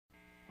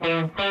I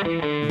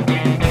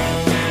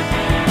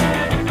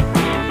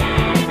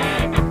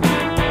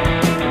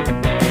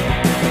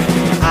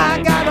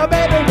got a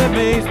baby that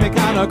makes me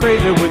kind of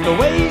crazy with the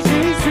way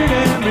she's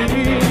treating me.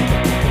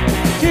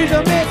 She's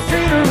a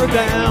mistreater, a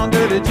down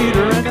dirty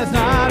cheater, and that's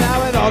not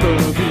how it ought to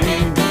be.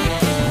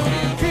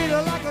 Treat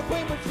her like a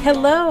queen, but she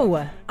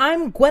Hello,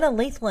 I'm Gwenna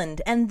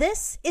Lathland, and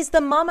this is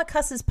the Mama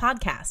Cusses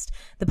Podcast,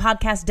 the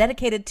podcast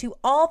dedicated to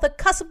all the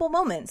cussable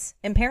moments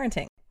in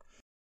parenting.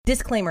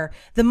 Disclaimer,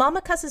 the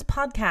Mama Cusses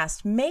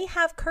Podcast may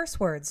have curse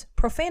words,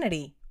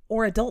 profanity,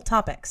 or adult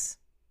topics.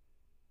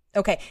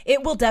 Okay,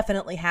 it will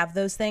definitely have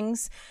those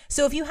things,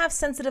 so if you have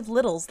sensitive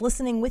littles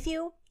listening with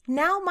you,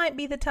 now might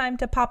be the time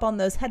to pop on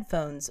those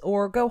headphones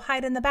or go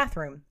hide in the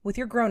bathroom with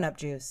your grown-up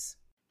juice.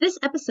 This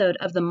episode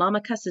of the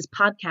Mama Cusses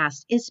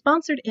Podcast is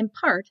sponsored in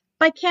part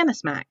by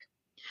Canismac.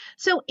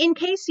 So in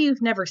case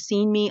you've never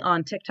seen me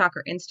on TikTok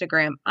or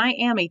Instagram, I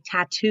am a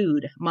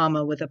tattooed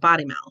mama with a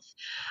potty mouth.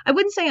 I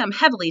wouldn't say I'm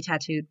heavily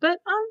tattooed, but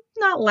I'm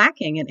not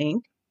lacking in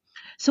ink.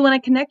 So when I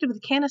connected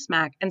with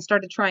Canismac and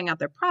started trying out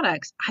their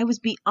products, I was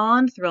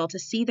beyond thrilled to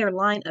see their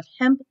line of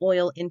hemp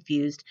oil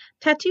infused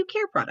tattoo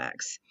care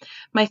products.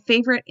 My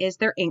favorite is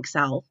their ink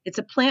salve. It's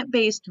a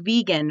plant-based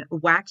vegan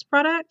wax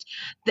product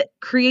that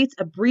creates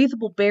a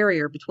breathable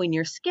barrier between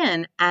your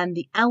skin and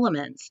the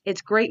elements.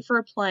 It's great for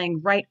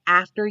applying right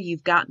after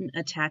you've gotten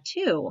a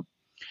tattoo.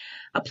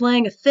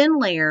 Applying a thin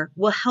layer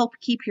will help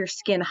keep your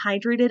skin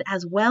hydrated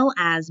as well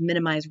as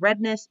minimize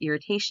redness,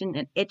 irritation,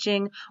 and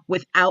itching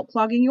without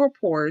clogging your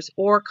pores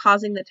or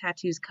causing the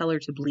tattoo's color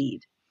to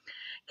bleed.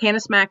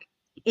 Canismac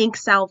ink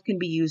salve can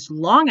be used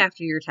long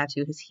after your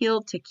tattoo has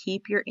healed to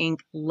keep your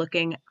ink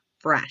looking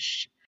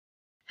fresh.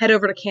 Head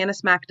over to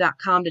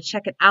canismac.com to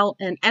check it out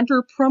and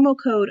enter promo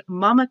code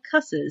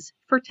MAMACUSSES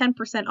for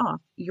 10%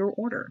 off your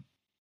order.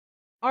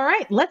 All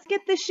right, let's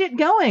get this shit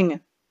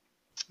going.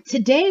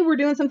 Today, we're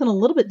doing something a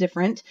little bit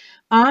different.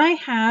 I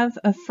have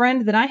a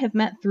friend that I have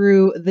met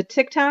through the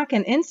TikTok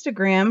and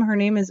Instagram. Her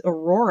name is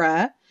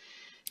Aurora.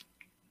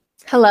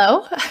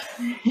 Hello.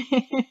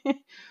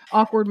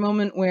 Awkward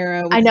moment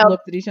where we I know. just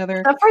looked at each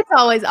other. That part's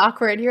always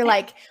awkward. You're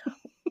like,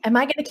 am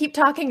I going to keep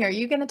talking? Or are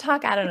you going to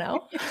talk? I don't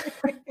know.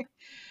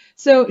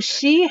 So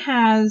she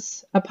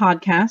has a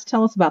podcast.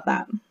 Tell us about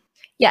that.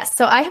 Yes.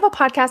 So I have a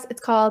podcast.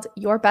 It's called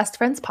Your Best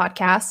Friends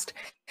Podcast.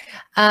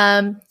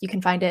 You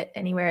can find it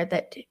anywhere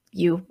that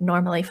you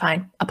normally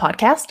find a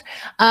podcast.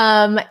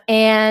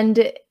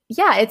 And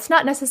yeah, it's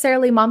not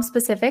necessarily mom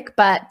specific,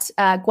 but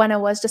Gwenna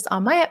was just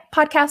on my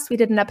podcast. We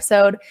did an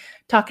episode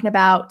talking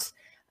about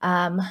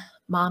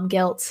mom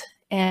guilt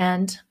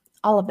and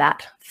all of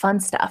that fun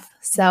stuff.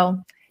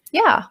 So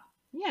yeah.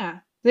 Yeah,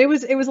 it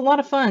was a lot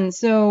of fun.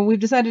 So we've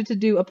decided to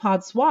do a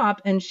pod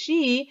swap, and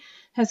she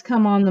has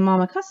come on the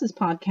Mama Cusses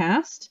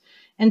podcast.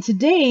 And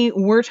today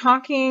we're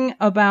talking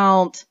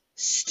about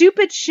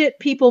stupid shit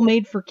people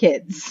made for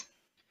kids.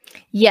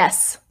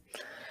 Yes.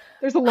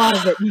 There's a lot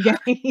of it, you guys.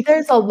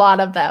 There's a lot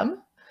of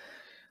them.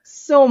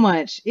 So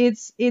much.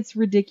 It's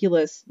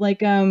ridiculous.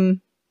 Like, I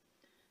don't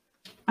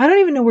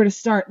even know where to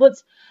start.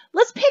 Let's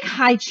pick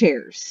high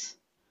chairs.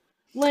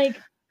 Like,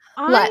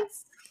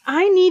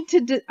 I need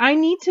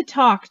to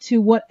talk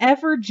to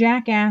whatever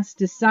jackass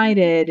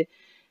decided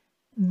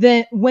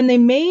that when they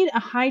made a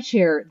high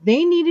chair,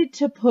 they needed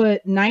to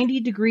put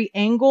 90-degree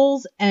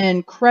angles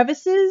and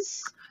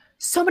crevices.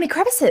 So many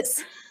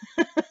crevices.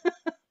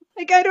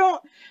 Like, I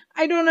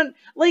don't,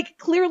 like,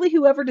 clearly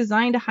whoever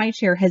designed a high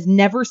chair has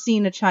never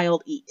seen a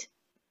child eat.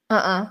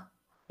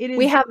 It is.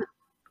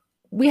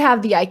 We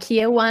have the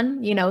IKEA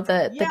one, you know,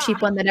 the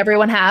cheap one that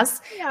everyone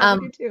has. Yeah,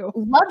 we do too.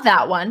 Love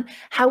that one.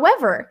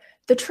 However,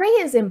 the tray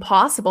is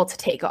impossible to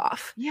take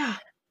off. Yeah.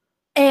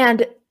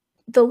 And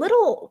the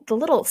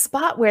little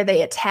spot where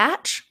they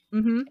attach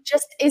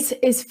just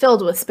is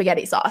filled with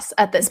spaghetti sauce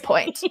at this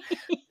point.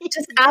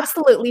 Just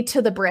absolutely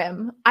to the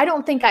brim. I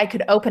don't think I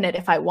could open it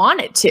if I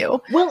wanted to.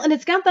 Well, and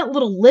it's got that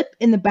little lip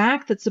in the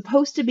back that's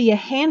supposed to be a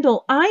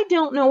handle. I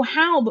don't know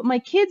how, but my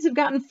kids have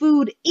gotten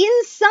food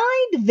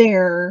inside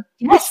there,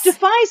 Yes. which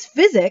defies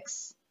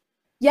physics.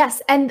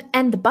 Yes, and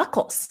the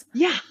buckles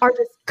Yeah. are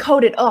just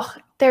coated. Oh,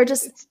 they're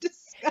just It's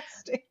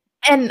disgusting.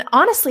 And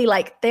honestly,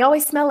 like, they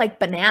always smell like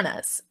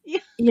bananas,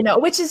 Yeah. you know,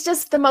 which is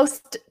just the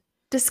most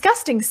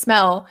disgusting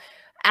smell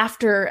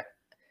after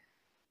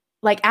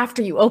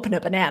you open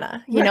a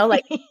banana, you know,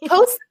 like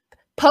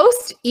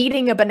post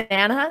eating a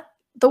banana,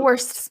 the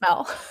worst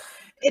smell.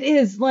 It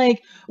is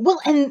like, well,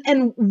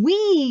 and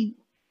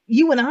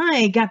you and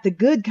I got the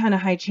good kind of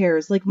high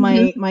chairs. Like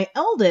my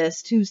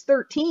eldest, who's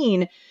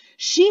 13,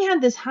 she had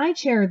this high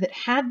chair that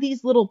had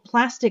these little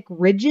plastic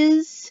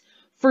ridges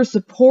for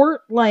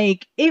support.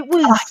 Like, it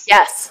was,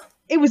 Yes.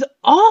 it was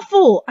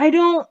awful.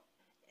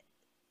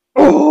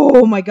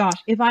 Oh my gosh.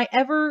 If I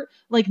ever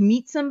like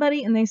meet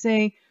somebody and they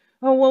say,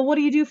 oh, well, what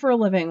do you do for a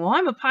living? Well,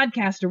 I'm a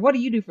podcaster. What do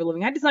you do for a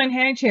living? I design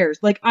high chairs.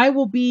 Like, I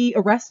will be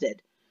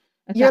arrested.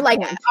 You're like,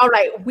 all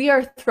right, we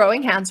are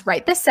throwing hands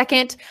right this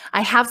second.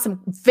 I have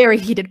some very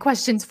heated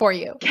questions for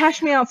you.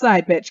 Cash me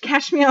outside, bitch.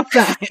 Cash me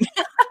outside.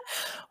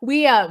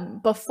 We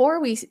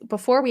before we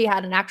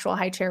had an actual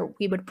high chair,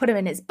 we would put him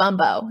in his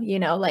bumbo,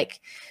 like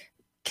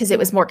because it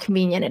was more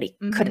convenient and he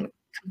couldn't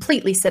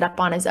completely sit up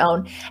on his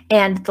own.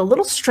 And the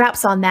little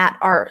straps on that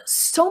are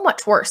so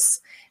much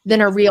worse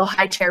than a real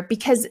high chair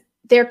because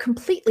they're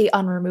completely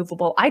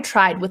unremovable. I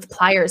tried with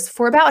pliers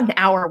for about an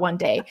hour one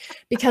day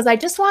because I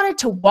just wanted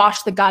to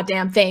wash the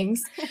goddamn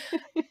things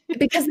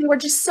because they were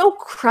just so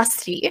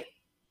crusty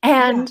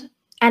and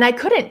I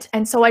couldn't.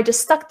 And so I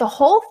just stuck the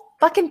whole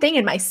fucking thing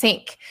in my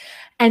sink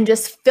and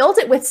just filled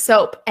it with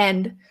soap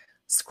and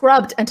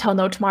scrubbed until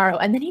no tomorrow.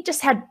 And then he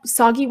just had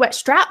soggy, wet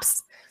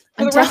straps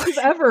for the rest of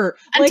ever.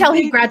 Until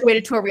he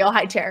graduated to a real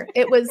high chair.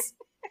 It was.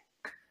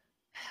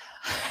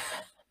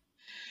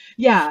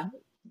 Yeah.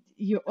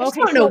 I just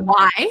don't know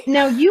why.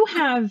 Now you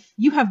have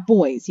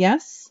boys,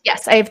 yes?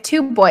 Yes, I have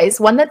 2 boys,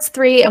 one that's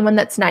 3 and one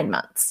that's 9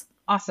 months.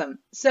 Awesome.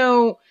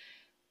 So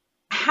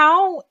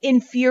how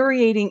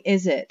infuriating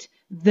is it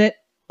that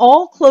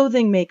all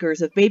clothing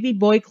makers of baby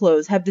boy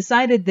clothes have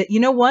decided that,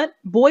 you know what?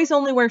 Boys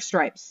only wear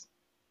stripes.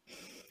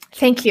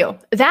 Thank you.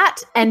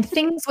 That and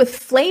things with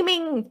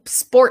flaming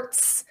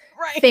sports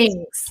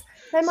things.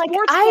 I'm like,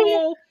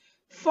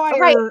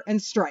 fire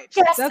and stripes.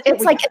 Yes,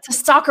 it's like it's a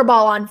soccer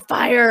ball on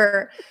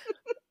fire.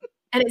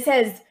 And it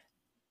says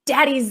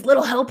daddy's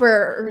little helper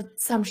or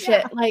some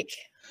shit. Like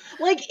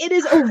it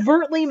is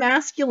overtly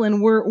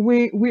masculine. We're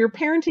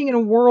parenting in a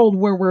world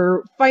where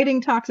we're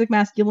fighting toxic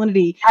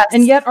masculinity,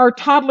 and yet our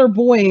toddler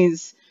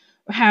boys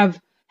have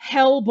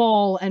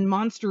hellball and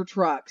monster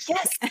trucks.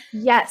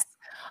 Yes.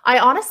 I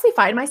honestly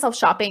find myself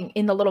shopping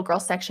in the little girl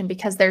section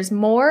because there's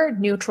more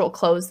neutral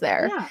clothes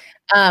there. Yeah.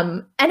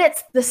 And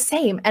it's the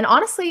same. And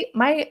honestly,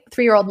 my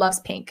 3-year-old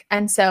loves pink.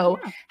 And so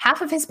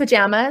half of his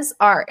pajamas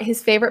are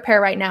his favorite pair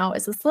right now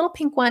is this little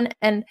pink one.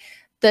 And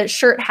the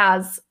shirt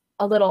has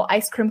a little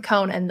ice cream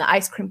cone and the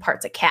ice cream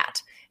part's a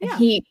cat. And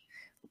he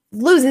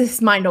loses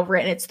his mind over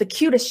it. And it's the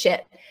cutest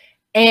shit.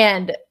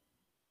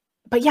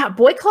 But yeah,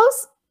 boy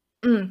clothes.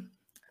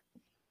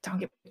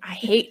 I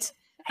hate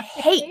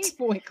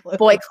boy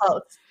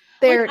clothes.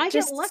 They're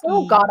just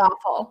so god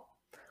awful.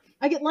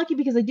 I get lucky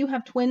because I do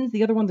have twins.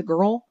 The other one's a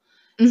girl.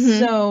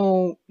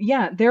 So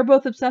yeah, they're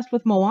both obsessed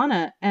with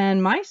Moana,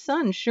 and my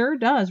son sure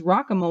does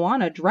rock a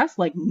Moana dress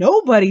like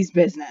nobody's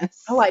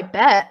business. Oh, I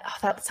bet. Oh,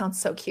 that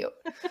sounds so cute.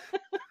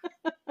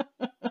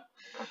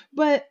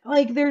 But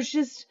there's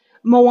just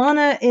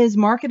Moana is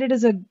marketed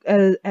as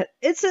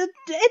it's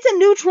a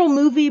neutral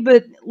movie,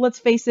 but let's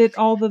face it,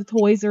 all the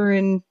toys are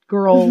in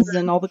girls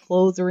and all the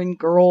clothes are in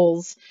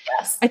girls.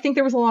 Yes. I think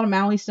there was a lot of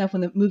Maui stuff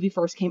when the movie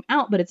first came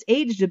out, but it's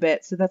aged a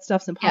bit, so that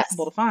stuff's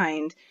impossible to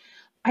find.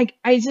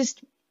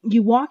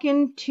 You walk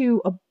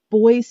into a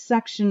boys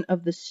section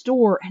of the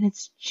store and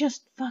it's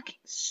just fucking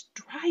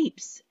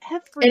stripes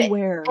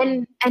everywhere.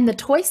 And the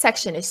toy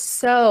section is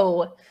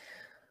so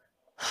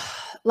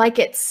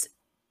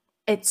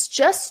it's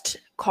just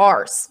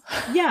cars.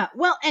 Yeah.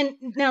 Well, and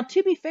now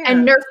to be fair.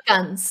 And Nerf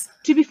guns.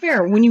 To be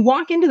fair, when you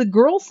walk into the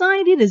girl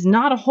side, it is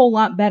not a whole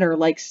lot better.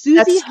 Like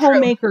Susie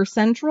Homemaker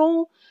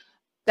Central.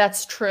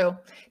 That's true.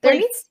 There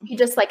needs to be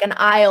just an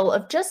aisle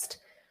of just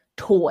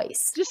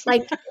toys. Just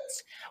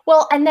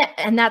well,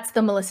 and that's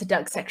the Melissa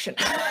Doug section.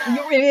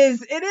 It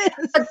is.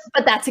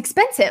 But that's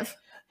expensive.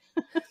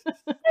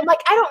 I'm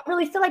like, I don't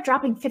really feel like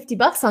dropping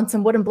 $50 on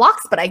some wooden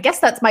blocks, but I guess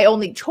that's my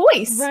only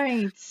choice.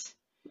 Right.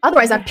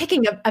 Otherwise, I'm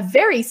picking a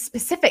very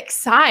specific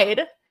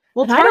side.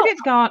 Well, Target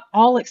got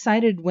all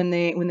excited when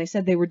they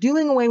said they were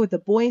doing away with the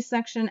boys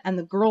section and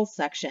the girls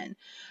section,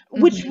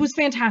 which was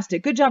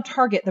fantastic. Good job,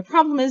 Target. The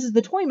problem is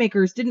the toy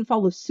makers didn't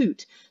follow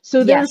suit.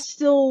 So there's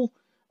still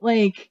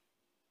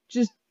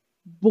just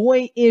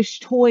boy-ish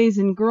toys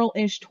and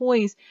girl-ish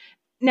toys.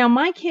 Now,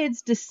 my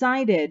kids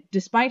decided,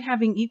 despite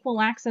having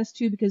equal access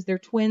to, because they're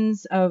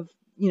twins of,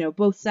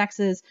 both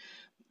sexes,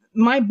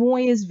 my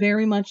boy is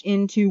very much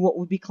into what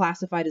would be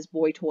classified as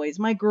boy toys.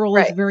 My girl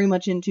is very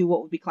much into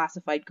what would be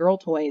classified girl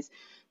toys,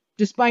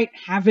 despite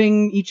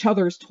having each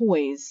other's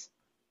toys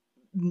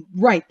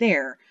right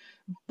there.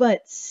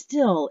 But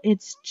still,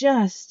 it's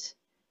just,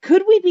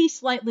 could we be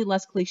slightly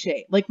less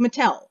cliche? Like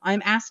Mattel,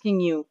 I'm asking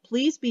you,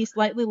 please be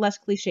slightly less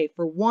cliche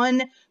for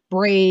one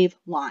brave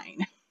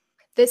line.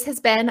 This has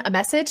been a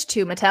message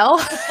to Mattel.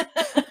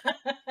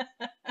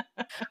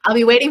 I'll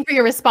be waiting for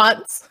your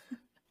response.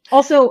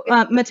 Also,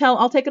 Mattel,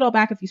 I'll take it all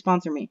back if you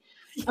sponsor me.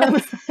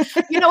 Yes.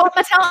 You know what,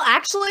 Mattel?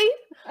 Actually,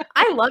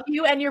 I love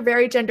you and your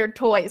very gendered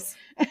toys.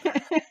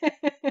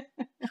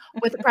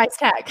 With a price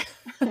tag.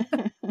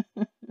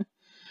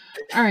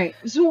 All right.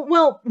 So,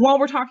 while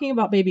we're talking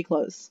about baby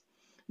clothes,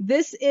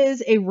 this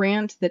is a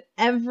rant that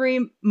every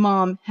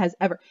mom has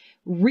ever.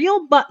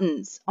 Real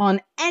buttons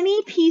on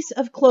any piece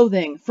of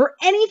clothing for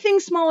anything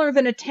smaller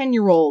than a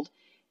 10-year-old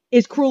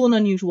is cruel and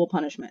unusual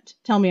punishment.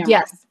 Tell me I'm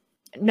wrong.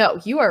 No,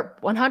 you are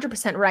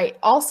 100% right.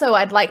 Also,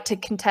 I'd like to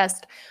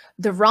contest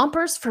the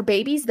rompers for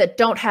babies that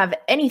don't have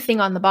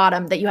anything on the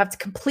bottom that you have to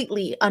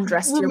completely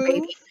undress your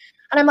baby.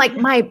 And I'm like,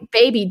 my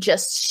baby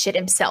just shit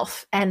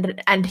himself.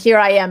 And here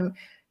I am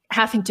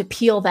having to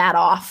peel that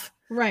off.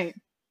 Right.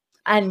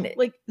 And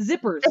like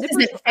zippers. This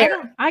isn't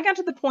fair. I got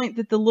to the point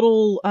that the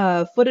little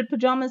footed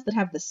pajamas that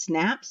have the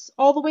snaps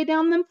all the way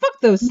down them, fuck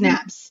those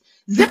snaps.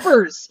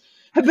 Zippers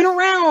have been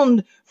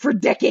around for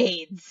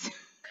decades.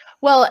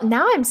 Well,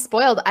 now I'm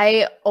spoiled.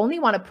 I only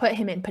want to put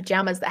him in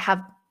pajamas that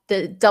have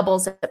the double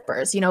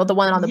zippers, the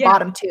one on the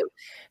bottom too.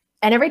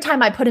 And every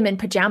time I put him in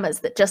pajamas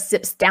that just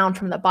zips down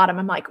from the bottom,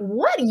 I'm like,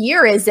 what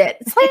year is it?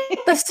 It's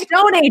like the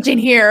Stone Age in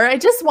here. I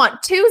just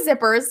want 2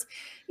 zippers,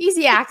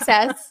 easy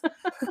access.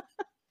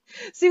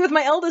 See, with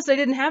my eldest, I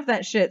didn't have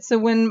that shit. So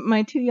when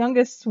my 2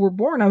 youngest were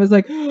born, I was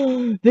like,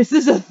 oh, this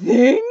is a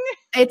thing?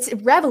 It's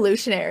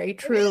revolutionary,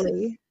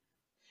 truly.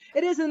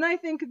 It is. And I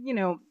think,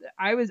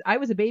 I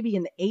was a baby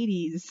in the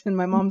 80s and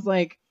my mom's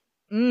like,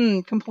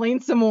 complain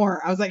some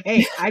more. I was like,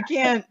 hey, I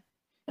can't.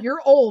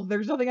 You're old.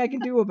 There's nothing I can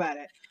do about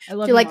it. I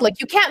love you. Like, look,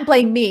 you can't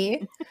blame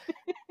me.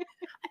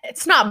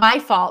 It's not my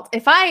fault.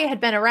 If I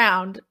had been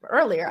around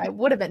earlier, I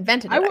would have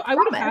invented it. I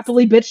would have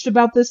happily bitched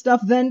about this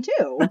stuff then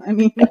too. I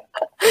mean,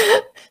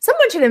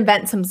 someone should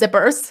invent some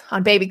zippers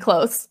on baby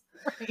clothes.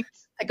 Right.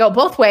 That go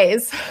both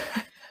ways.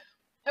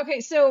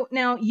 Okay, so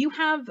now you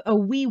have a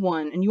wee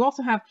one, and you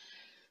also have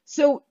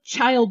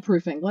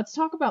childproofing. Let's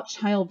talk about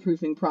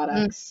childproofing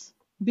products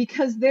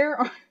because there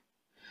are.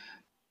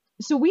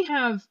 So we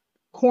have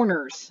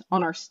corners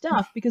on our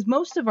stuff because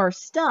most of our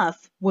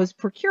stuff was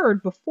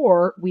procured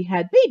before we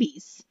had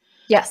babies.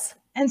 Yes.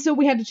 And so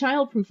we had to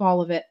childproof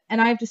all of it.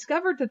 And I've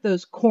discovered that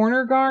those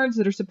corner guards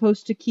that are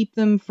supposed to keep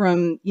them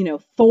from,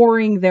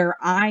 thoring their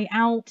eye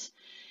out,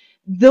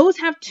 those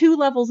have 2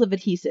 levels of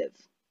adhesive.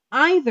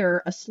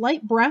 Either a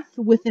slight breath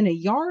within a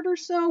yard or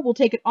so will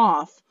take it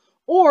off,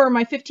 or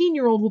my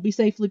 15-year-old will be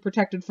safely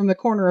protected from the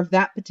corner of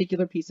that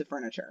particular piece of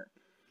furniture.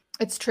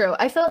 It's true.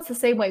 I feel it's the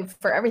same way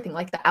for everything.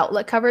 Like the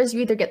outlet covers,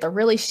 you either get the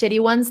really shitty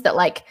ones that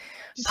like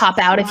just pop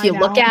out if you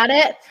look at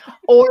it,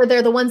 or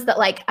they're the ones that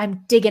like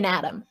I'm digging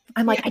at them.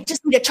 I'm like, I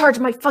just need to charge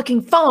my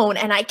fucking phone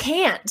and I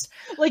can't.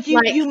 Like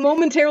you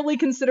momentarily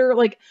consider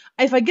like,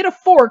 if I get a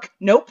fork,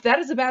 nope, that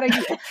is a bad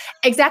idea.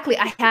 Exactly.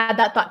 I had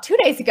that thought 2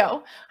 days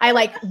ago. I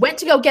like went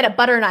to go get a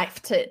butter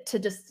knife to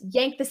just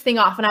yank this thing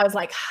off. And I was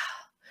like,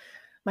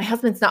 my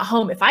husband's not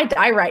home. If I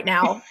die right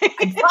now,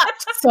 I'm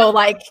fucked. So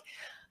like,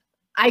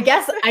 I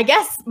guess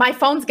my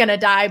phone's going to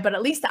die, but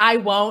at least I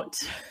won't.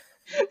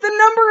 The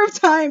number of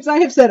times I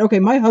have said, okay,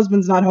 my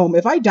husband's not home.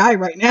 If I die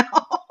right now.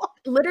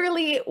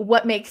 Literally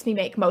what makes me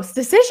make most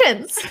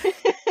decisions.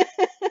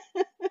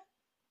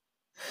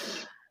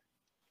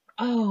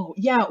 Oh,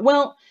 yeah.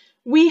 Well,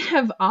 we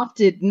have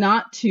opted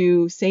not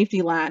to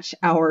safety latch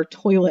our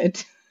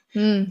toilet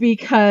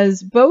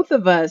because both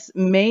of us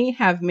may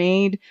have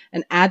made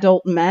an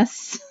adult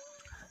mess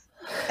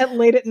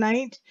late at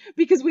night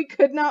because we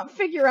could not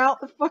figure out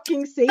the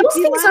fucking safety latch.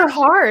 Those things are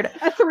hard.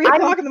 At 3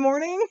 o'clock in the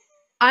morning.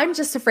 I'm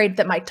just afraid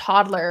that my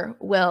toddler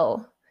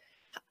will.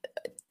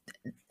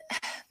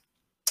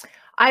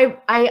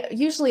 I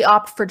usually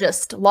opt for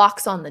just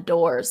locks on the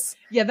doors.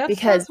 Yeah,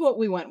 that's what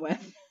we went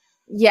with.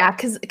 Yeah,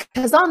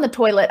 because on the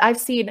toilet, have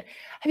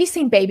you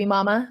seen Baby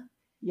Mama?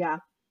 Yeah.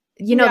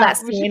 You know that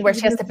scene where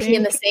she has to pee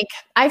in the sink?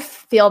 I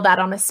feel that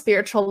on a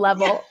spiritual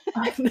level.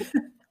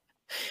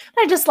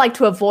 I just like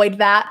to avoid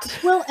that.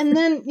 Well, and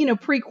then,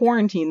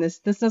 pre-quarantine, this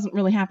doesn't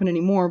really happen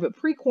anymore, but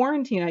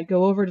pre-quarantine, I'd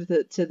go over to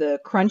the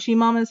Crunchy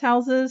Mamas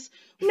houses.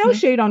 No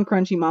shade on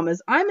Crunchy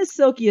Mamas. I'm as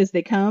silky as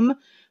they come,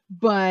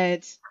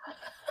 but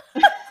I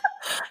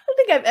don't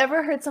think I've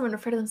ever heard someone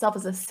refer to themselves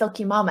as a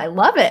silky mom. I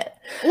love it.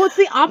 Well, it's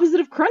the opposite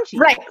of crunchy.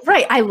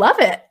 Right. I love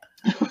it.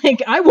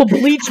 Like, I will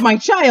bleach my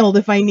child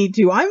if I need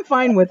to. I'm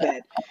fine with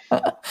it.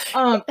 I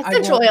won't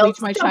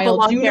bleach my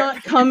child. Do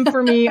not come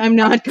for me. I'm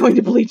not going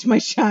to bleach my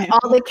child.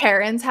 All the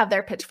Karens have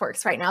their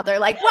pitchforks right now. They're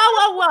like,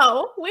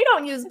 whoa. We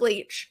don't use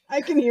bleach.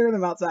 I can hear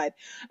them outside.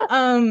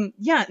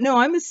 Yeah, no,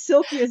 I'm as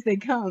silky as they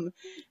come.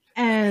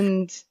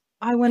 And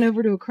I went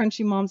over to a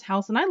Crunchy Mom's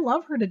house, and I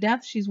love her to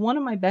death. She's one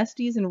of my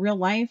besties in real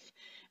life.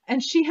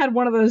 And she had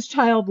one of those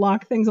child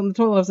lock things on the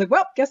toilet. I was like,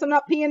 well, guess I'm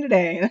not peeing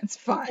today. That's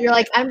fine. You're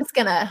like, I'm just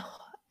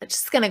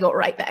gonna go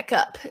right back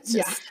up.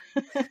 Yeah.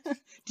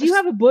 Do you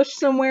have a bush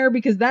somewhere?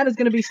 Because that is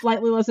going to be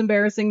slightly less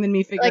embarrassing than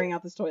me figuring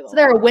out this toilet. Is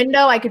there a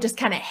window I could just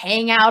kind of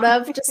hang out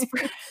of just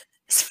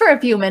for a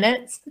few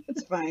minutes?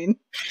 It's fine.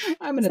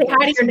 I'm gonna say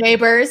hi to your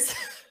neighbors.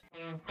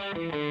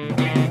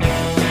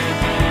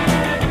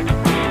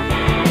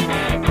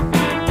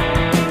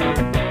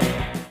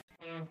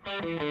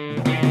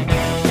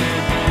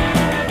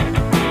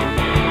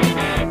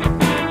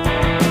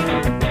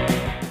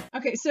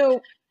 Okay,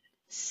 so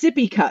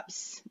sippy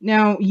cups.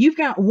 Now, you've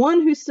got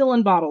one who's still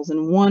in bottles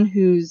and one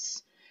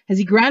has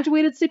he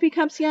graduated sippy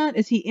cups yet?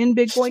 Is he in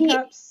big boy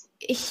cups?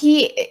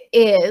 He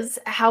is.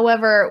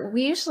 However,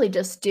 we usually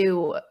just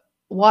do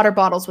water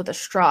bottles with a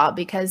straw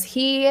because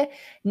he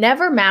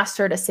never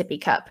mastered a sippy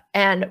cup.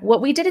 And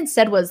what we did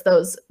instead was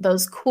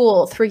those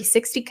cool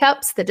 360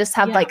 cups that just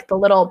have like the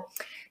little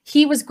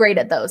he was great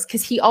at those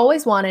because he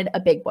always wanted a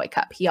big boy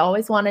cup. He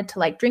always wanted to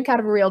like drink out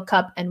of a real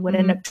cup and would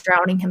end up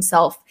drowning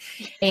himself.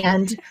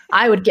 And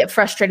I would get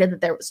frustrated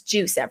that there was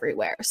juice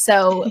everywhere.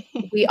 So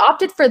we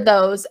opted for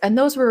those, and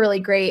those were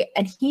really great.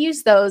 And he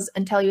used those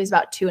until he was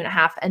about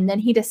 2.5. And then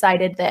he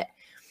decided that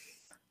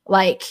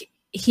like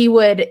he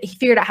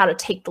figured out how to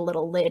take the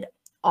little lid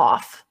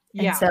off.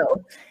 And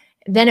so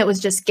then it was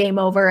just game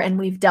over, and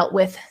we've dealt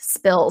with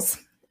spills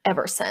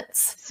ever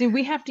since. See,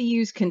 we have to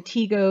use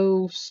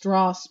Contigo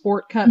straw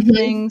sport cup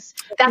things.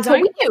 That's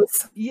what we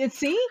use. You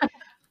see?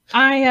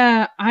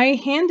 I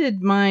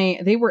handed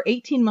they were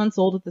 18 months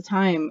old at the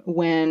time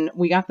when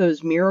we got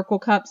those Miracle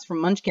Cups from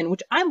Munchkin,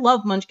 which I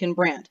love Munchkin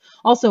brand.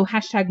 Also,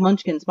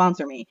 #Munchkin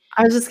sponsor me.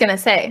 I was just going to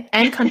say,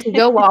 and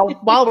Contigo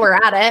while we're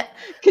at it.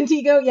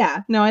 Contigo,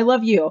 yeah. No, I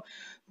love you.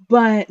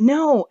 But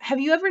no, have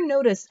you ever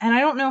noticed, and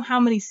I don't know how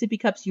many sippy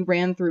cups you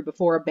ran through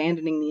before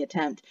abandoning the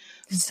attempt.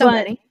 So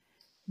many.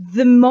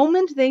 The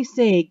moment they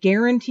say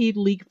guaranteed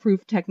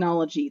leak-proof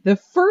technology, the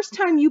first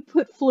time you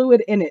put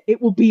fluid in it,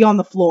 it will be on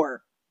the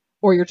floor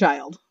or your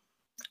child.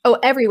 Oh,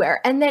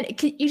 everywhere. And then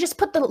you just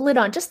put the lid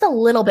on just a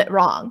little bit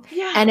wrong.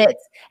 Yeah. And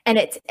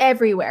it's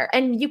everywhere.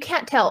 And you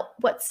can't tell.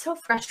 What's so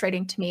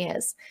frustrating to me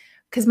is,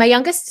 because my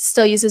youngest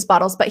still uses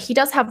bottles, but he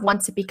does have one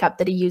sippy cup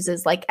that he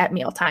uses like at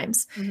meal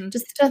times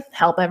just to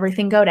help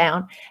everything go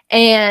down.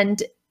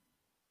 And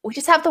we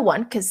just have the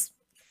one because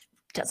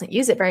doesn't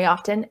use it very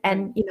often.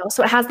 And,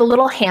 so it has the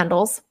little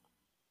handles,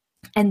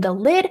 and the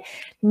lid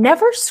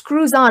never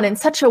screws on in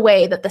such a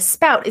way that the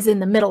spout is in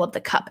the middle of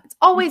the cup. It's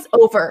always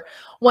over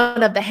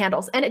one of the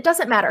handles. And it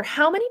doesn't matter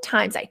how many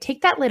times I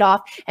take that lid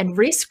off and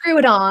re-screw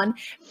it on,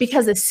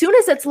 because as soon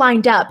as it's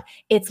lined up,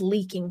 it's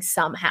leaking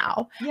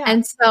somehow. Yeah.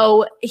 And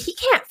so he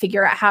can't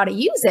figure out how to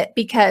use it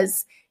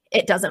because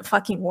it doesn't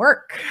fucking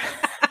work.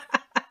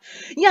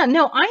 Yeah,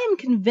 no, I am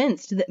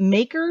convinced that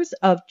makers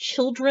of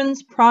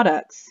children's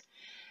products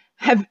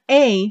have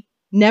A,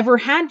 never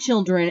had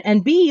children,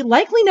 and B,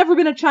 likely never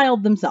been a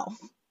child themselves.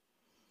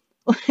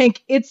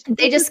 Like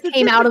they just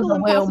came out of the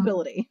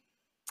womb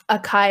a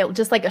child,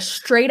 just like a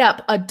straight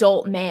up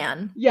adult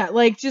man. Yeah,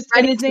 like just,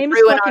 and his name is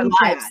fucking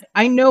Chad.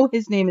 I know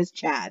his name is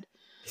Chad.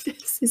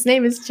 His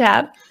name is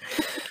Chad.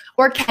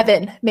 Or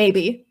Kevin,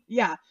 maybe.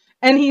 Yeah,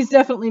 and he's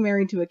definitely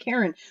married to a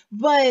Karen.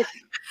 But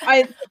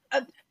I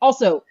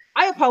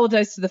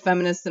apologize to the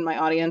feminists in my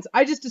audience.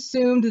 I just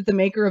assumed that the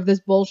maker of this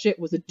bullshit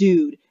was a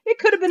dude. It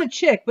could have been a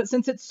chick, but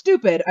since it's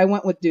stupid, I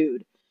went with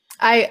dude.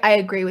 I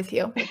agree with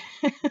you.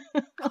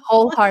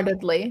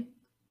 Wholeheartedly.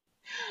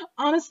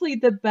 Honestly,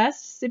 the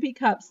best sippy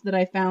cups that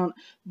I found,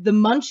 the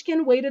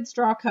Munchkin weighted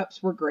straw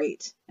cups were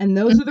great. And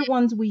those are the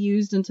ones we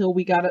used until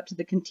we got up to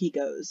the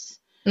Contigos.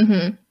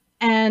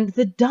 And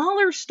the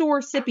dollar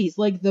store sippies,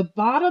 like the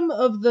bottom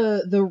of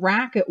the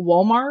rack at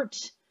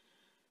Walmart,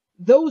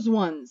 those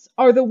ones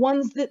are the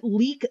ones that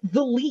leak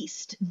the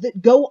least,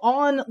 that go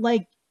on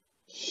like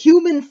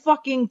human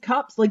fucking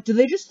cups. Like, do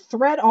they just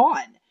thread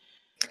on?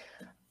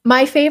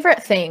 My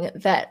favorite thing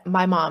that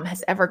my mom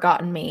has ever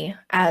gotten me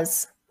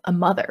as a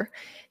mother,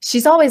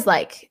 she's always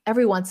like,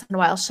 every once in a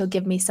while, she'll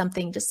give me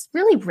something just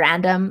really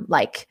random,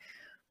 like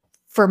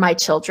for my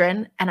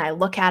children. And I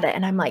look at it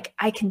and I'm like,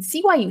 I can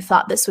see why you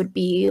thought this would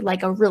be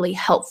like a really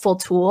helpful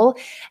tool.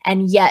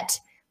 And yet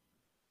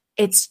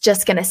it's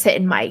just going to sit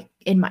in my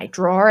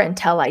drawer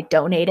until I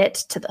donate it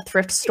to the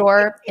thrift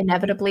store,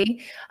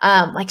 inevitably.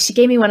 Like she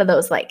gave me one of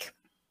those like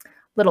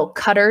little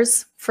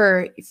cutters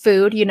for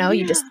food,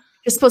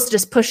 you're supposed to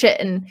just push it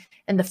and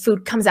the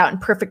food comes out in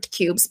perfect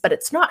cubes, but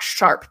it's not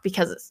sharp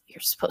because you're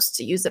supposed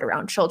to use it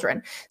around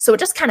children. So it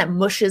just kind of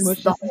mushes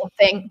the whole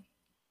thing.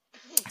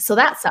 So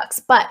that sucks.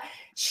 But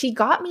she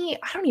got me,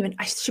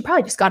 she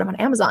probably just got them on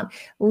Amazon,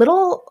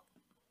 little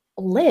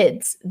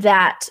lids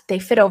that they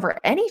fit over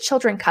any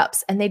children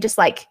cups, and they just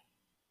like,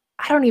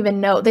 I don't even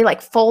know, they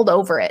like fold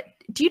over it.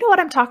 Do you know what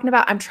I'm talking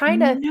about? I'm trying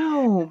to.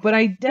 No, but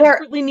I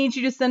desperately need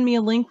you to send me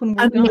a link when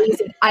we're done.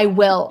 I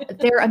will.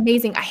 They're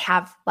amazing.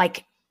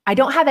 I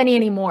don't have any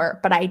anymore,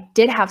 but I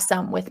did have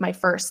some with my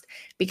first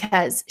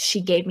because she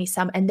gave me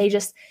some, and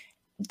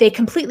they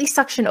completely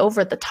suction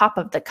over the top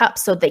of the cup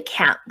so they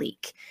can't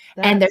leak.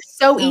 And they're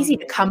so easy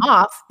to come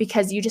off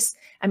because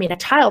a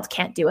child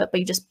can't do it, but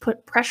you just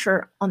put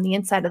pressure on the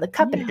inside of the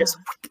cup and it just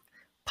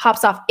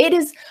pops off. It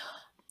is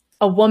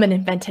a woman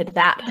invented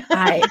that.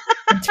 I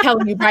am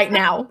telling you right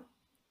now,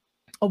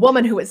 a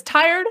woman who is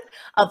tired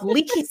of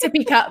leaky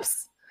sippy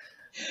cups.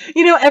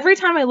 Every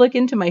time I look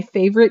into my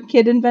favorite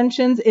kid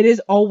inventions, it is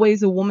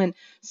always a woman.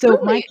 So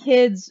my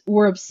kids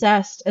were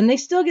obsessed, and they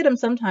still get them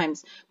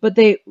sometimes, but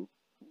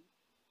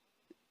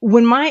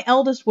when my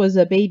eldest was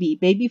a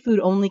baby food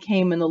only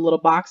came in the little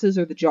boxes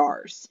or the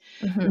jars.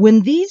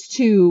 When these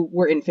two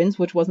were infants,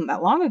 which wasn't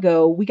that long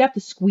ago, we got the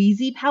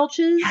squeezy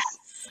pouches. Yes.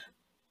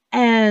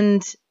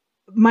 And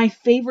my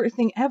favorite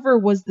thing ever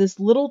was this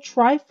little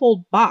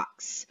trifold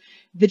box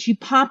that you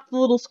popped the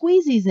little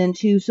squeezies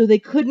into so they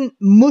couldn't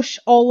mush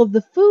all of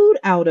the food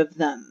out of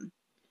them.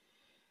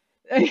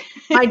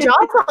 My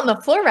jaw's on the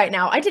floor right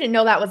now. I didn't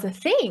know that was a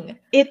thing.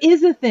 It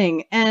is a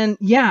thing. And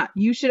yeah,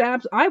 you should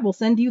I will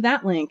send you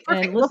that link.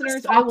 Perfect. And We'll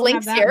listeners, swap I will have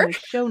links that here. in the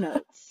show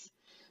notes.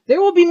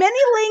 There will be many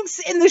links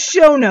in the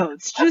show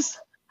notes. Just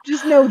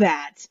know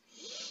that.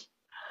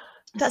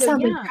 That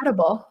sounds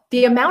incredible.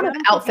 The amount of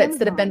outfits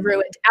that have been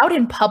ruined out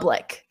in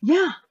public.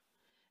 Yeah.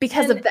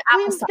 Because of the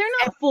applesauce. They're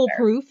not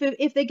foolproof.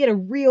 If they get a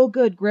real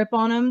good grip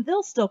on them,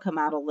 they'll still come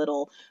out a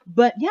little.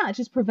 But yeah, it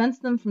just prevents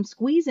them from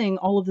squeezing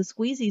all of the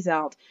squeezies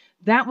out.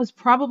 That was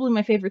probably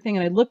my favorite thing.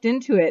 And I looked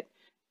into it,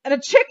 and a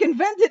chick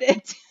invented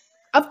it.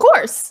 Of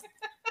course.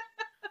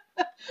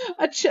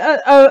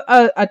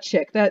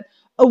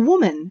 A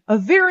woman, a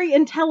very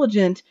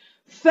intelligent,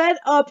 fed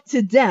up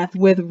to death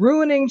with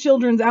ruining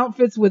children's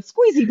outfits with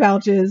squeezy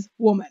pouches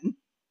woman.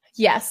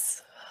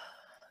 Yes.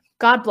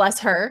 God bless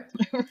her.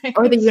 Right.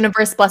 Or the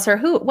universe bless her.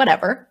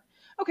 Whatever.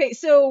 Okay,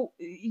 so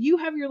you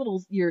have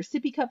your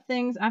sippy cup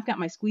things. I've got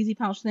my squeezy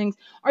pouch things.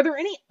 Are there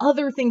any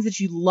other things that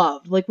you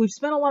loved? Like, we've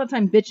spent a lot of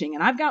time bitching,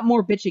 and I've got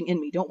more bitching in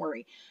me. Don't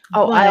worry.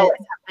 Oh, I always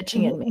have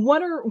bitching in me.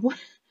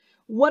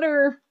 What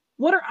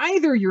are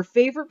either your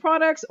favorite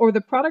products or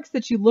the products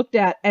that you looked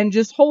at and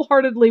just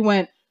wholeheartedly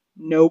went,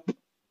 nope?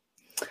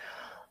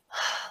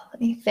 Let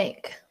me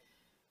think.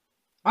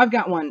 I've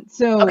got one.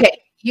 So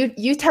okay,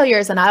 you tell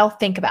yours and I'll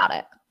think about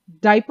it.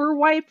 Diaper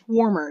wipe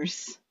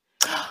warmers.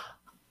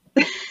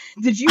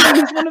 Did you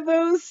use one of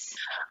those?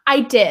 I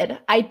did.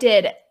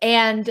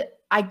 And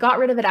I got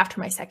rid of it after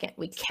my second.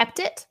 We kept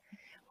it.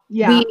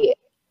 Yeah.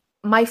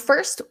 My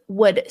first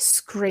would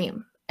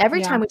scream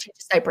every time we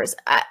changed diapers,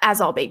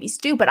 as all babies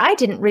do, but I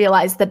didn't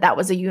realize that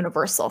was a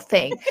universal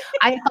thing.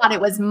 I thought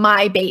it was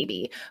my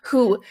baby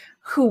who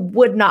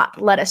would not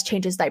let us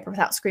change his diaper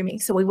without screaming.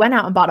 So we went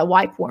out and bought a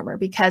wipe warmer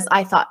because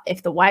I thought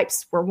if the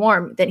wipes were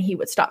warm, then he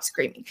would stop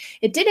screaming.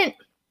 It didn't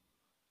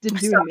do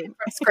anything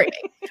from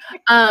screaming.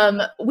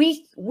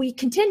 We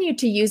continued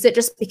to use it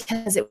just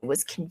because it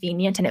was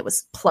convenient and it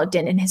was plugged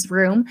in his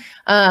room.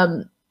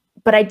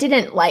 But I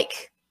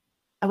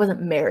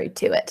wasn't married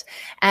to it.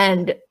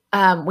 And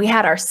we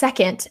had our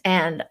second,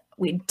 and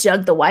we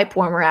dug the wipe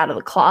warmer out of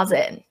the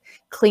closet and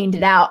cleaned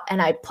it out,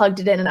 and I plugged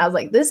it in, and I was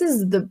like, this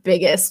is the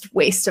biggest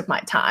waste of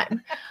my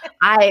time.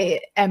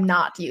 I am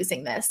not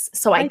using this.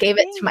 So I gave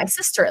it to my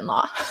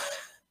sister-in-law.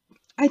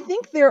 I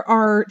think there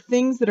are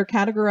things that are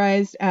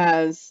categorized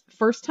as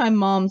first-time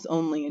moms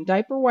only, and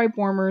diaper wipe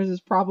warmers is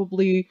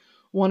probably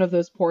one of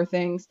those poor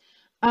things.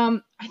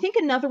 I think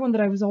another one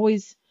that I was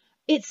always,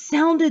 it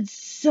sounded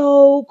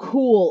so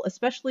cool,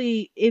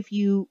 especially if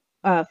you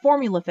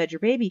formula fed your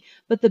baby,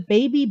 but the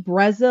baby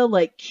Brezza,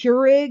 like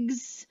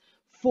Keurigs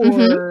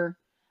for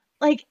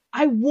like,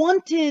 I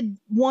wanted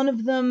one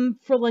of them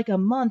for like a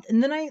month,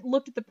 and then I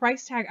looked at the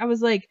price tag. I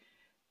was like,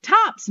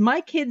 tops, my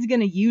kid's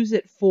gonna use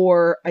it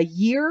for a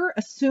year,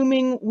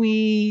 assuming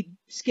we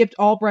skipped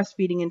all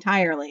breastfeeding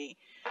entirely.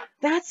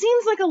 That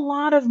seems like a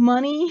lot of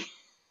money.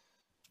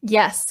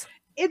 Yes.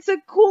 It's a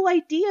cool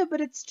idea,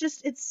 but it's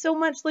so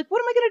much like, what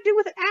am I going to do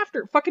with it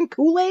after? Fucking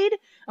Kool-Aid?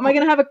 Am I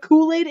going to have a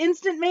Kool-Aid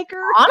instant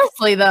maker?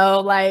 Honestly,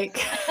 though,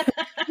 like,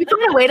 you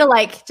find a way to,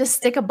 like, just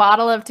stick a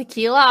bottle of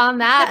tequila on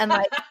that and,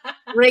 like,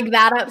 rig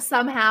that up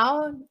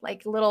somehow,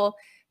 like, little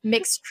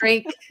mixed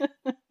drink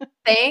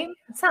thing.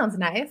 It sounds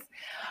nice.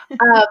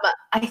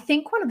 I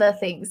think one of the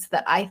things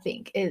that I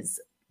think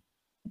is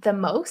the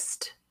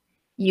most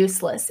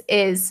useless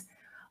is,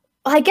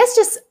 I guess,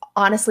 just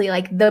honestly,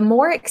 like the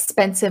more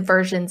expensive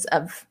versions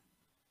of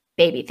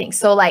baby things.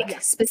 So like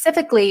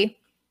specifically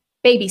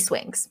baby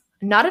swings,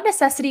 not a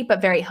necessity, but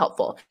very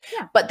helpful.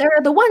 Yeah. But there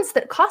are the ones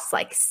that cost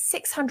like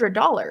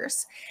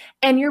 $600,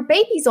 and your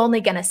baby's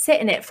only going to sit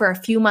in it for a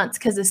few months.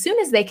 Cause as soon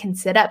as they can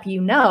sit up, you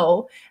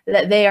know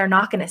that they are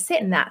not going to sit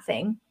in that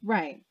thing.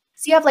 Right.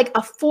 So you have like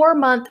a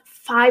 4-month,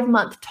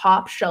 5-month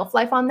top shelf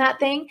life on that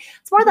thing.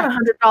 It's more than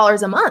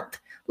 $100 a month.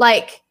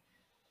 Like,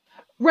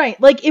 right.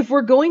 Like, if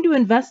we're going to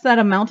invest that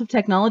amount of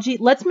technology,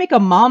 let's make a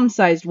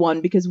mom-sized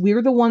one, because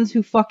we're the ones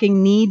who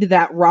fucking need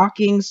that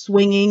rocking,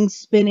 swinging,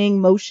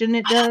 spinning motion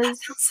it does. That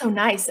sounds so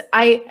nice.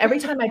 Every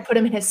time I put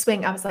him in his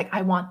swing, I was like,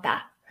 I want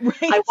that. Right.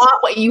 I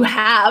want what you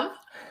have.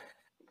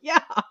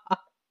 Yeah.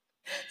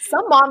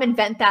 Some mom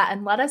invent that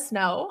and let us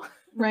know.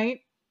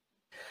 Right.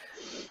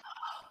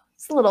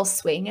 It's a little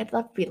swing. I'd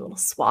love to be a little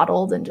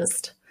swaddled and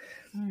just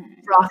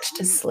rocked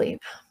to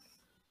sleep.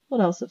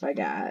 What else have I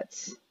got?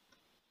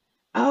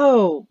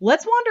 Oh,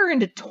 let's wander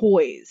into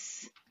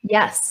toys.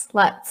 Yes,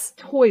 let's.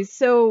 Toys.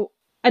 So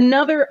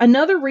another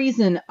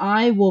reason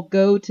I will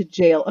go to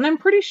jail, and I'm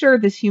pretty sure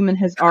this human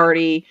has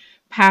already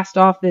passed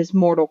off this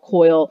mortal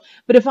coil,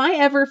 but if I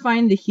ever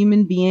find the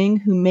human being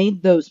who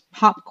made those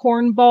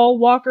popcorn ball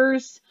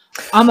walkers,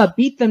 I'm gonna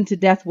beat them to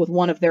death with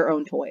one of their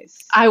own toys.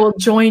 I will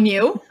join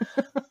you.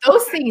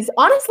 Those things,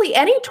 honestly,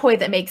 any toy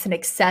that makes an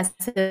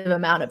excessive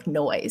amount of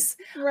noise.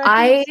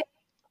 Right.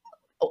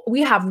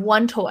 We have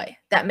one toy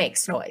that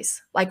makes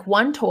noise, like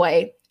one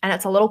toy, and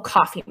it's a little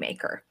coffee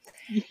maker.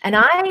 And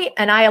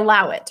I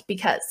allow it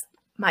because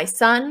my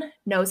son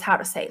knows how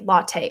to say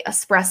latte,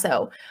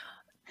 espresso,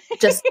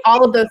 just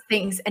all of those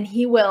things. And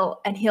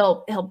he'll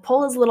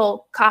pull his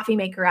little coffee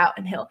maker out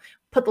and he'll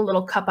put the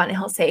little cup on and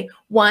he'll say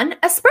 1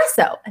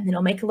 espresso. And then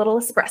he'll make a little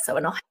espresso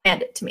and he'll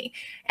hand it to me.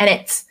 And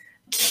it's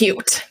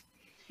cute.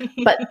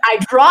 But I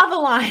draw the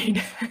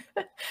line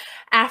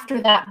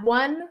after that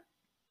one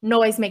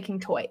noise making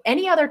toy.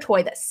 Any other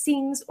toy that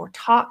sings or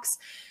talks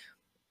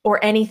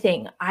or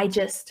anything, I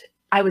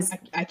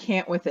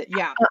can't with it.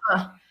 Yeah.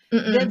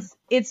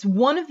 It's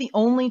one of the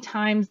only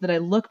times that I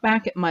look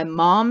back at my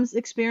mom's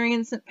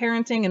experience at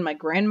parenting and my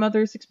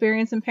grandmother's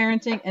experience in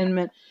parenting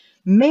and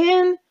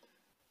man,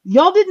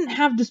 y'all didn't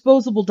have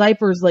disposable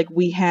diapers like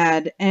we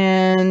had,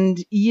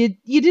 and you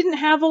didn't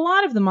have a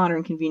lot of the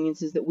modern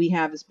conveniences that we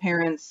have as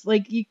parents.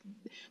 Like,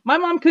 my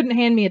mom couldn't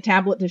hand me a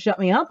tablet to shut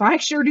me up. I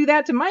sure do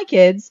that to my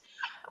kids.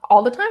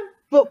 All the time.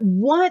 But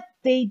what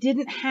they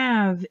didn't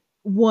have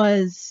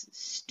was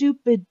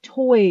stupid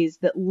toys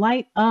that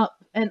light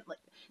up. And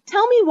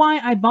tell me why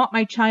I bought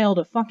my child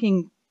a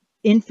fucking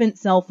infant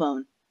cell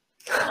phone.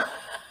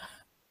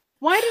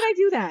 Why did I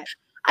do that?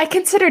 I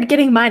considered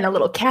getting mine a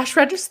little cash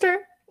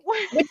register.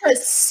 Which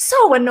was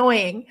so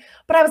annoying.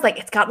 But I was like,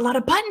 it's got a lot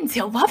of buttons.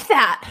 He'll love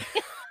that.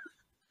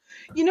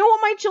 You know what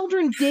my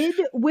children did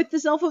with the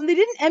cell phone? They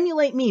didn't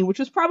emulate me, which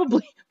was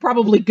probably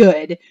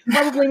good.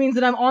 Probably means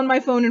that I'm on my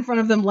phone in front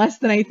of them less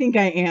than I think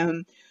I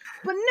am.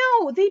 But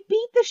no, they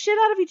beat the shit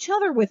out of each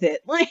other with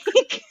it.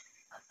 Like,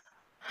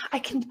 I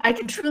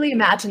can truly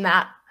imagine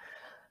that.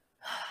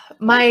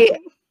 My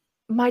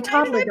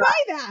toddler buy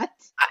that.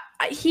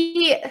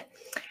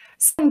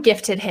 Someone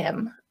gifted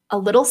him a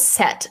little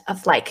set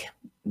of like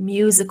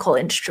musical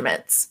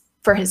instruments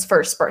for his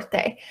first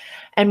birthday,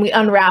 and we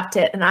unwrapped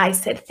it and I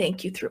said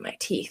thank you through my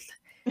teeth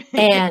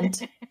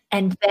and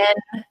then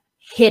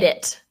hid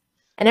it.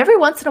 And every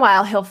once in a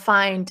while he'll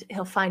find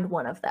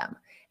one of them,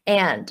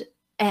 and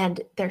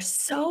they're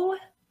so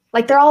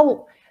like, they're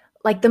all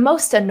like the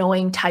most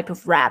annoying type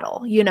of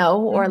rattle,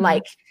 or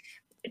like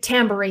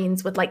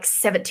tambourines with like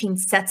 17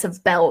 sets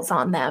of bells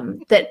on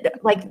them.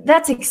 That like,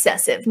 that's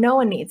excessive. No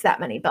one needs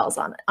that many bells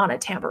on a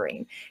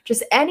tambourine.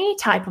 Just any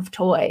type of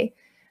toy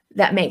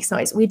that makes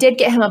noise. We did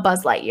get him a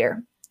Buzz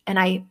Lightyear, and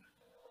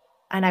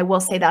I will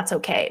say that's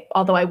okay.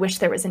 Although I wish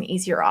there was an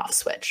easier off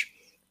switch.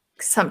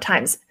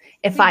 Sometimes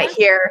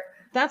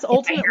that's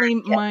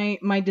ultimately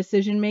my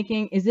decision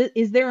making.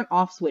 Is there an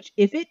off switch?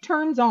 If it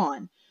turns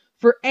on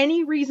for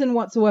any reason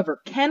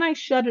whatsoever, can I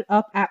shut it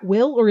up at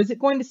will, or is it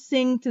going to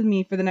sing to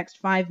me for the next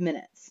 5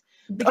 minutes?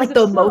 Because like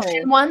the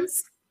motion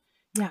ones?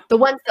 Yeah. The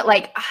ones that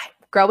like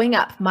growing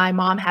up, my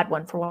mom had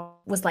one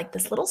was like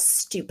this little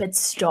stupid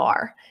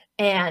star,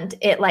 and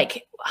it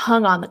like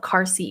hung on the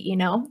car seat,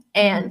 and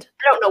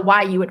I don't know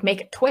why you would make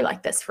a toy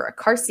like this for a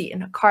car seat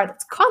in a car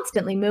that's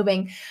constantly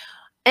moving.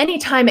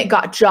 Anytime it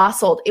got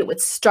jostled, it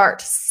would start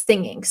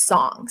singing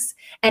songs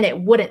and it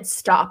wouldn't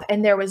stop.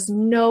 And there was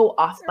no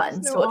off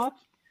button.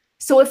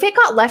 So if it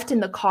got left in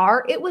the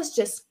car, it was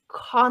just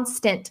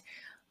constant,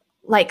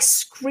 like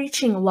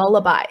screeching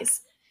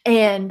lullabies.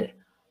 And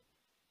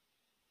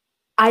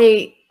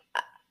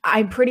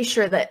I'm pretty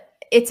sure that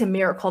it's a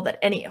miracle that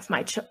any of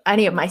my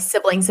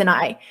siblings and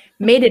I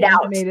made it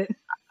out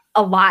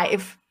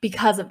alive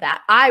because of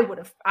that. I would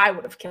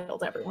have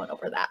killed everyone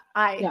over that.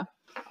 Yeah.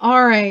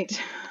 All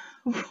right.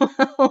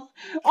 Well,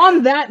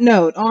 on that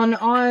note,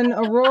 on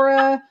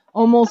Aurora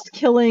almost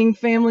killing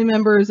family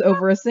members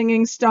over a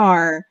singing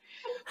star,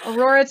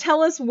 Aurora,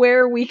 tell us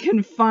where we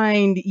can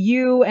find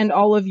you and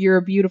all of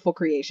your beautiful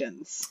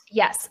creations.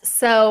 Yes.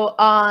 So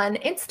on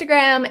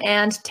Instagram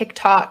and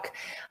TikTok,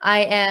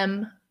 I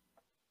am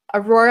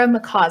Aurora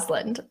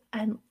McCausland,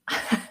 and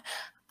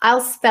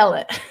I'll spell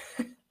it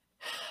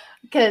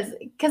because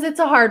it's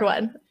a hard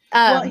one.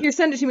 Well, here,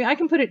 send it to me. I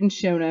can put it in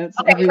show notes.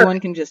 Okay, everyone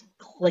can just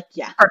click.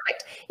 Yeah.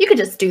 Perfect. You could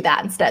just do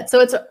that instead. So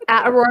it's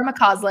at Aurora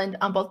McCausland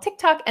on both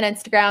TikTok and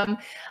Instagram.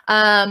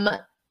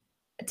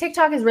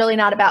 TikTok is really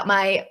not about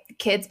my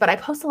kids, but I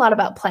post a lot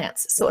about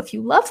plants. So if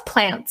you love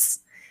plants,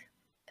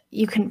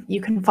 you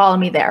can follow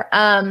me there.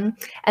 And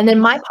then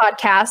my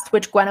podcast,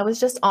 which Gwenna was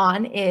just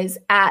on, is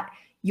at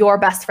Your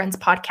Best Friends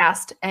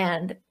Podcast.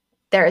 And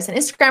there is an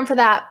Instagram for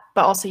that,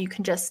 but also you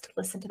can just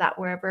listen to that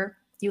wherever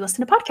you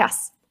listen to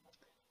podcasts.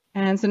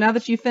 And so now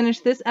that you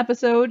finished this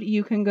episode,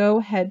 you can go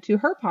head to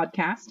her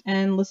podcast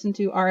and listen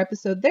to our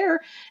episode there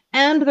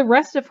and the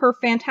rest of her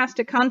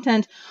fantastic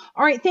content.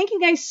 All right. Thank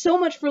you guys so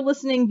much for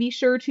listening. Be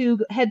sure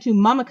to head to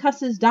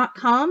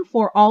mamacusses.com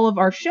for all of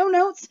our show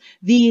notes,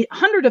 the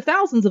hundreds of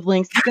thousands of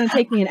links. It's going to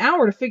take me an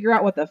hour to figure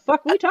out what the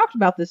fuck we talked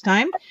about this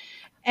time.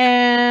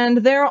 And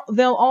they'll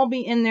all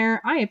be in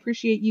there. I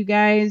appreciate you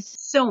guys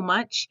so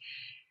much.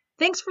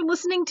 Thanks for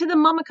listening to the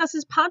Mama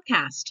Cusses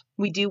podcast.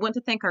 We do want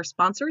to thank our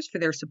sponsors for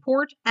their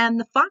support and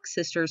the Fox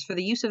Sisters for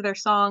the use of their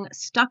song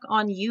Stuck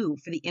on You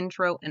for the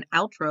intro and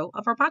outro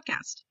of our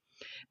podcast.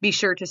 Be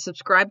sure to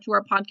subscribe to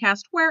our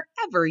podcast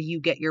wherever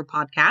you get your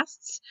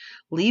podcasts.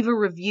 Leave a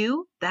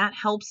review. That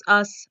helps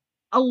us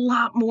a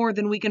lot more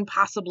than we can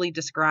possibly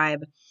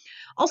describe.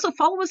 Also,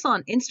 follow us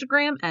on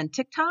Instagram and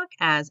TikTok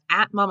as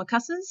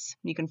 @MamaCusses.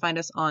 You can find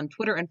us on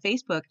Twitter and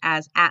Facebook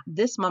as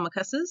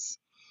 @ThisMamaCusses.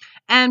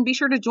 And be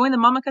sure to join the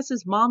Mama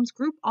Cusses Moms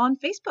group on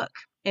Facebook.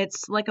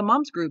 It's like a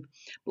mom's group,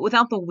 but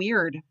without the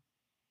weird.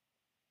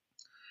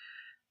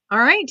 All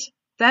right,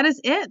 that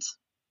is it.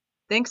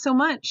 Thanks so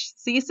much.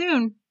 See you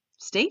soon.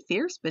 Stay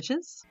fierce,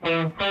 bitches.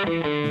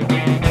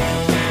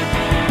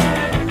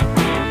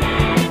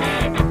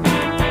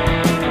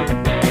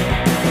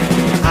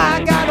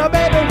 I got a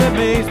baby that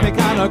makes me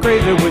kinda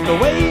crazy with the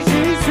way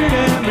she's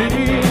treating me.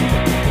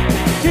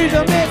 She's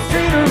a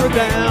mistreater, a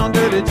down,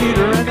 dirty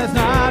cheater, and that's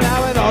not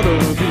how it ought to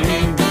be.